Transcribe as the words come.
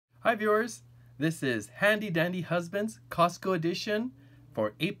Hi viewers, this is Handy.Dandy.Husband's Costco edition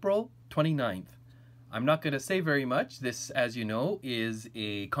for April 29th. I'm not going to say very much. This, as you know, is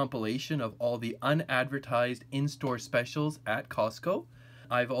a compilation of all the unadvertised in-store specials at Costco.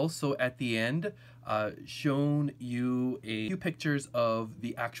 I've also at the end shown you a few pictures of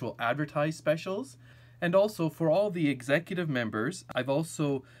the actual advertised specials. And also for all the executive members, I've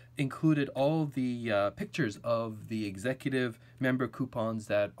also included all the pictures of the executive member coupons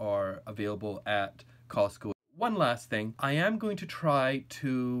that are available at Costco. One last thing, I am going to try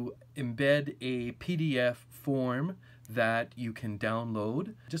to embed a PDF form that you can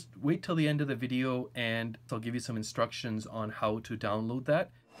download. Just wait till the end of the video and I'll give you some instructions on how to download that.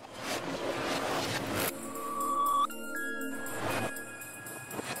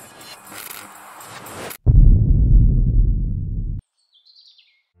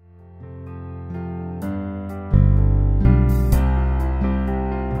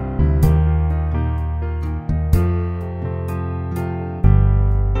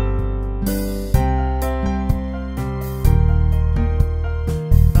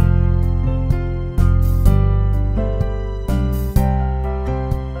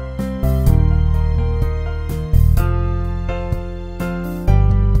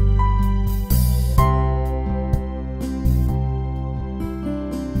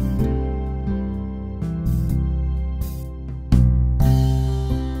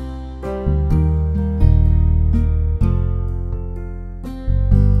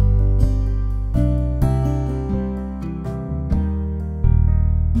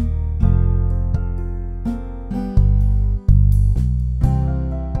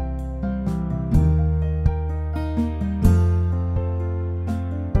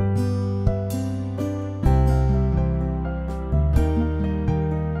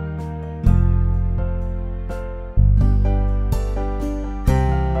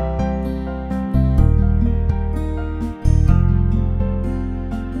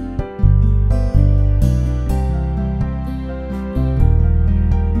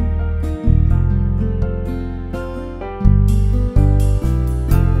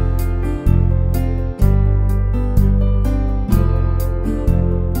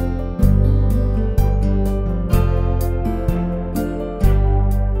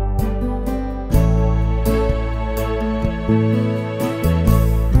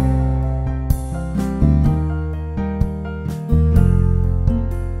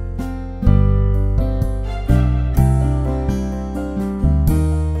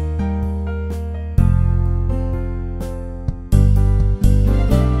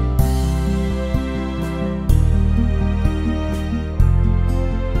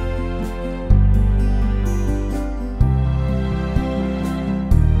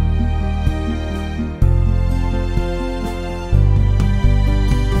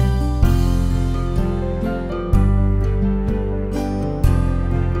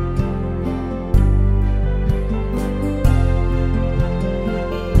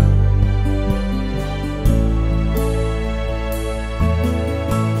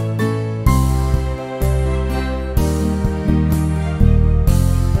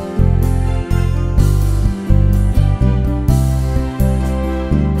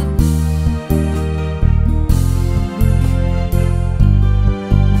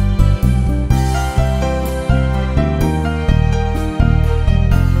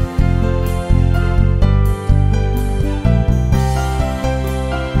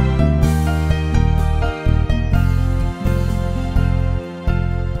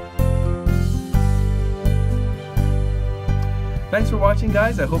 Thanks for watching,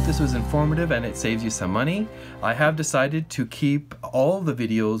 guys. I hope this was informative and it saves you some money. I have decided to keep all the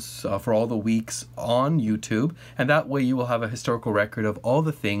videos for all the weeks on YouTube, and that way you will have a historical record of all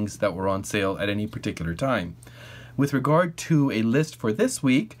the things that were on sale at any particular time. With regard to a list for this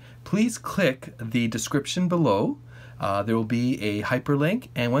week, please click the description below. There will be a hyperlink,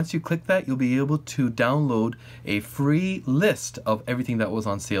 and once you click that, you'll be able to download a free list of everything that was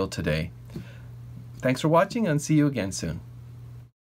on sale today. Thanks for watching, and see you again soon.